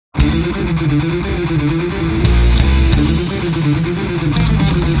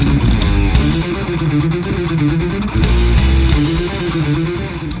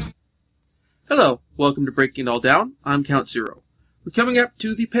Hello, welcome to Breaking It All Down. I'm Count Zero. We're coming up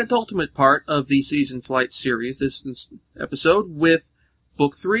to the penultimate part of the Cities in Flight series this episode with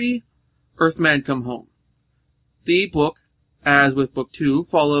Book 3, Earthman Come Home. The book, as with Book 2,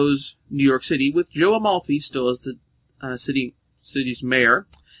 follows New York City with Joe Amalfi still as the city's mayor,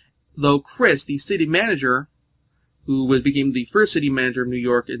 though Chris, the city manager, who became the first city manager of New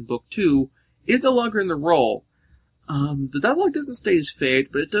York in Book 2, is no longer in the role. The dialogue doesn't state his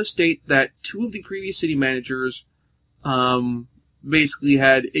fate, but it does state that two of the previous city managers basically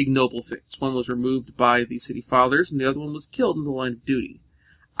had ignoble fates. One was removed by the city fathers, and the other one was killed in the line of duty.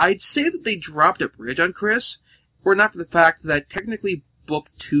 I'd say that they dropped a bridge on Chris, were not for the fact that technically Book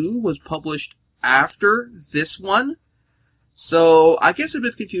 2 was published after this one. So I guess a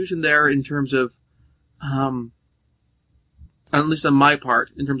bit of confusion there in terms of, at least on my part,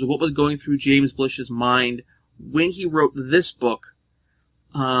 in terms of what was going through James Blish's mind when he wrote this book,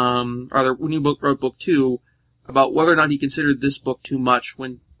 or when he wrote Book 2, about whether or not he considered this book too much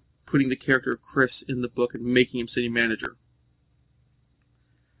when putting the character of Chris in the book and making him city manager.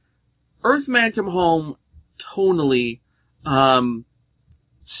 Earthman Come Home, tonally,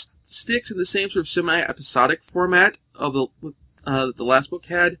 sticks in the same sort of semi-episodic format of the last book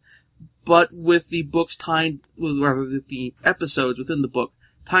had, but with the books the episodes within the book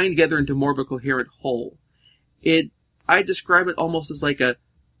tying together into more of a coherent whole. I describe it almost as like a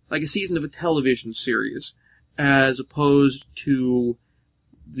season of a television series, as opposed to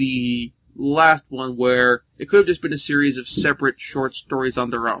the last one where it could have just been a series of separate short stories on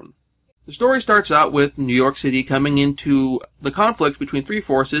their own. The story starts out with New York City coming into the conflict between three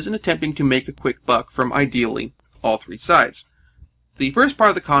forces and attempting to make a quick buck from, ideally, all three sides. The first part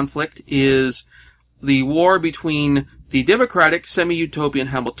of the conflict is the war between the democratic, semi-utopian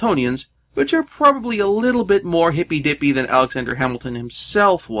Hamiltonians, which are probably a little bit more hippy-dippy than Alexander Hamilton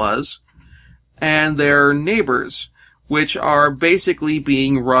himself was, and their neighbors, which are basically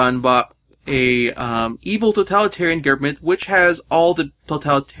being run by a evil totalitarian government which has all the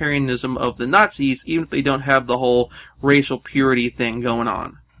totalitarianism of the Nazis, even if they don't have the whole racial purity thing going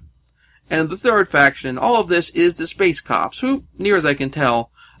on. And the third faction in all of this is the space cops, who, near as I can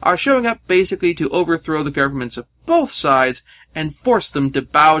tell, are showing up basically to overthrow the governments of both sides and force them to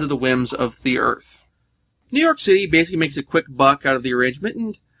bow to the whims of the Earth. New York City basically makes a quick buck out of the arrangement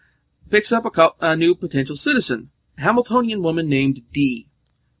and picks up a new potential citizen, a Hamiltonian woman named Dee.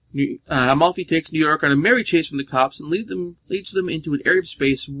 Amalfi takes New York on a merry chase from the cops and leads them into an area of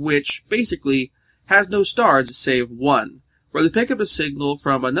space which, basically, has no stars save one, where they pick up a signal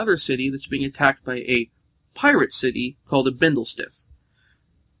from another city that's being attacked by a pirate city called a Bindlestiff.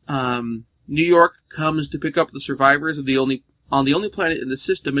 New York comes to pick up the survivors on the only planet in the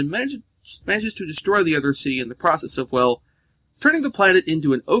system and manages to destroy the other city in the process of, turning the planet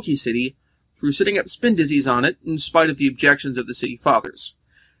into an Okie city through setting up spin dizzies on it in spite of the objections of the city fathers.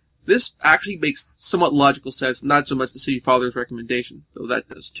 This actually makes somewhat logical sense, not so much the city fathers' recommendation, though that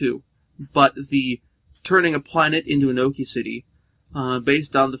does too, but the turning a planet into an Okie city,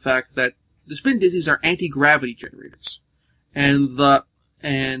 based on the fact that the spin dizzies are anti-gravity generators, and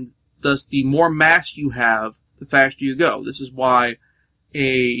thus the more mass you have, the faster you go. This is why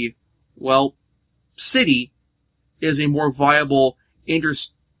a city is a more viable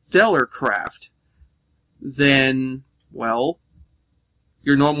interstellar craft than,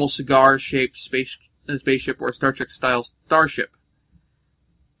 your normal cigar-shaped spaceship or Star Trek-style starship.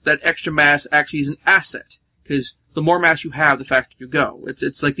 That extra mass actually is an asset, because the more mass you have, the faster you go.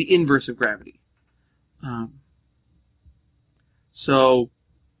 It's like the inverse of gravity.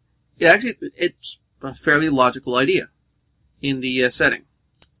 It's a fairly logical idea in the setting.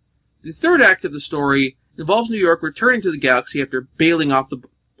 The third act of the story involves New York returning to the galaxy after bailing off the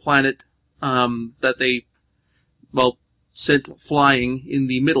planet that they, sent flying in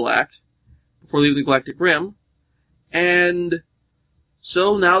the middle act before leaving the Galactic Rim. And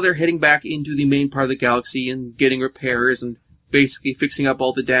so now they're heading back into the main part of the galaxy and getting repairs and basically fixing up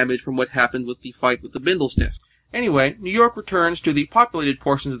all the damage from what happened with the fight with the Bindlestiff. Anyway, New York returns to the populated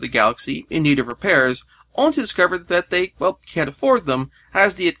portions of the galaxy in need of repairs, only to discover that they, can't afford them,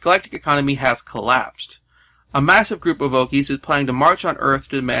 as the galactic economy has collapsed. A massive group of Okies is planning to march on Earth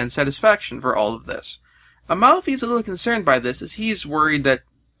to demand satisfaction for all of this. Amalfi is a little concerned by this, as he's worried that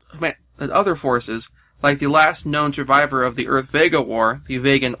other forces, like the last known survivor of the Earth-Vega War, the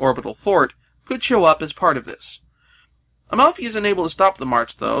Vegan Orbital Fort, could show up as part of this. Amalfi is unable to stop the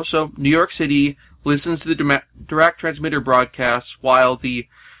march, though, so New York City listens to the direct transmitter broadcasts while the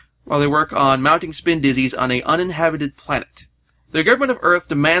while they work on mounting spin dizzies on an uninhabited planet. The government of Earth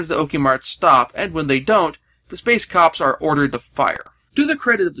demands the Oki March stop, and when they don't, the space cops are ordered to fire. To the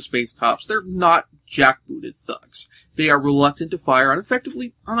credit of the space cops, they're not jackbooted thugs. They are reluctant to fire on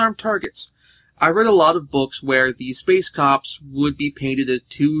effectively unarmed targets. I read a lot of books where the space cops would be painted as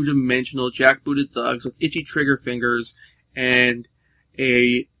two-dimensional jackbooted thugs with itchy trigger fingers and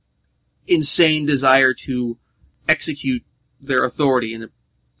a insane desire to execute their authority in a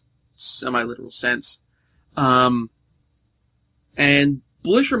semi-literal sense. And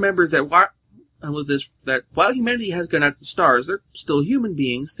Blish remembers that while humanity has gone out to the stars, they're still human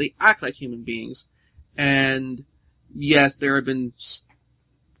beings. They act like human beings. And yes, there have been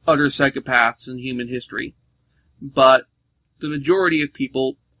utter psychopaths in human history, but the majority of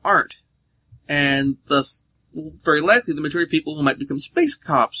people aren't. And thus, very likely, the majority of people who might become space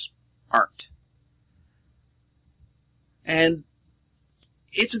cops aren't. And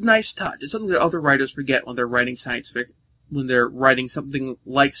it's a nice touch. It's something that other writers forget when they're writing science fiction, when they're writing something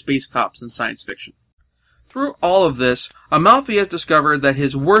like space cops in science fiction. Through all of this, Amalfi has discovered that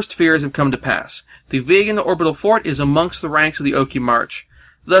his worst fears have come to pass. The vegan orbital fort is amongst the ranks of the Oki March.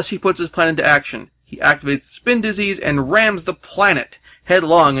 Thus, he puts his plan into action. He activates the spin dizzies and rams the planet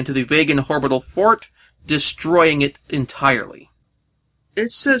headlong into the vegan orbital fort, destroying it entirely.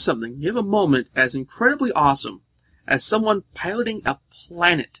 It says something. You have a moment as incredibly awesome as someone piloting a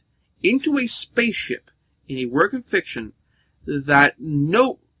planet into a spaceship in a work of fiction that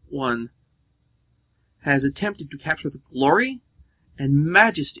no one has attempted to capture the glory and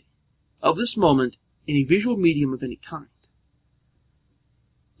majesty of this moment in a visual medium of any kind.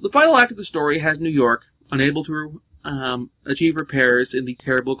 The final act of the story has New York, unable to achieve repairs in the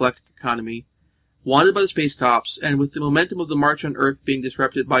terrible galactic economy, wanted by the space cops, and with the momentum of the march on Earth being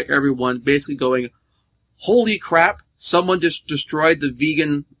disrupted by everyone basically going, holy crap, someone just destroyed the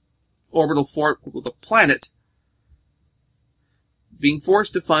vegan orbital fort of the planet, being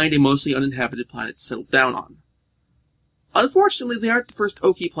forced to find a mostly uninhabited planet to settle down on. Unfortunately, they aren't the first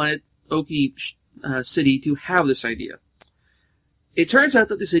Oki city to have this idea. It turns out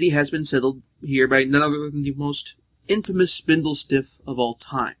that the city has been settled here by none other than the most infamous spindle stiff of all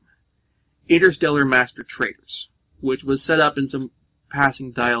time, Interstellar Master Traders, which was set up in some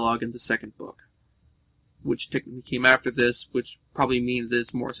passing dialogue in the second book, which technically came after this, which probably means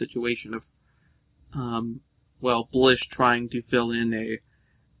there's more a situation of, Blish trying to fill in a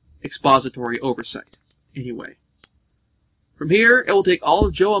expository oversight. Anyway. From here, it will take all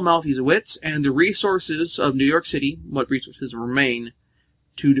of Joe Amalfi's wits and the resources of New York City, what resources remain,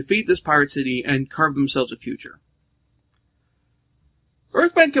 to defeat this pirate city and carve themselves a future.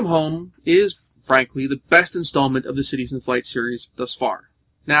 Earthman Come Home is, frankly, the best installment of the Cities in Flight series thus far.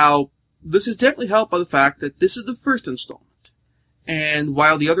 Now, this is definitely helped by the fact that this is the first installment. And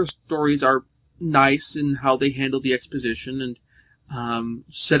while the other stories are nice in how they handle the exposition and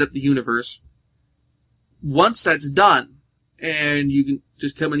set up the universe, once that's done, and you can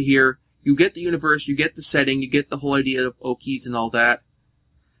just come in here, you get the universe, you get the setting, you get the whole idea of Okis and all that.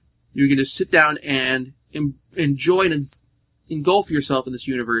 You can just sit down and enjoy and engulf yourself in this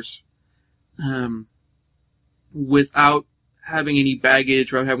universe without having any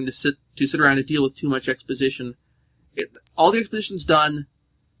baggage or having to sit around and deal with too much exposition. All the exposition's done.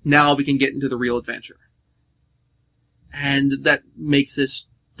 Now we can get into the real adventure. And that makes this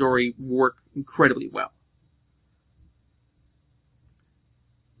story work incredibly well.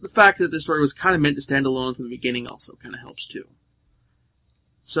 The fact that this story was kind of meant to stand alone from the beginning also kind of helps too.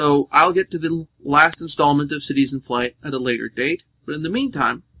 So I'll get to the last installment of Cities in Flight at a later date. But in the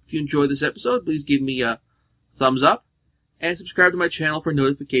meantime, if you enjoyed this episode, please give me a thumbs up and subscribe to my channel for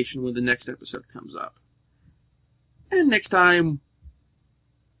notification when the next episode comes up. And next time,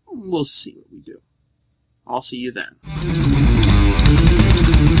 we'll see what we do. I'll see you then.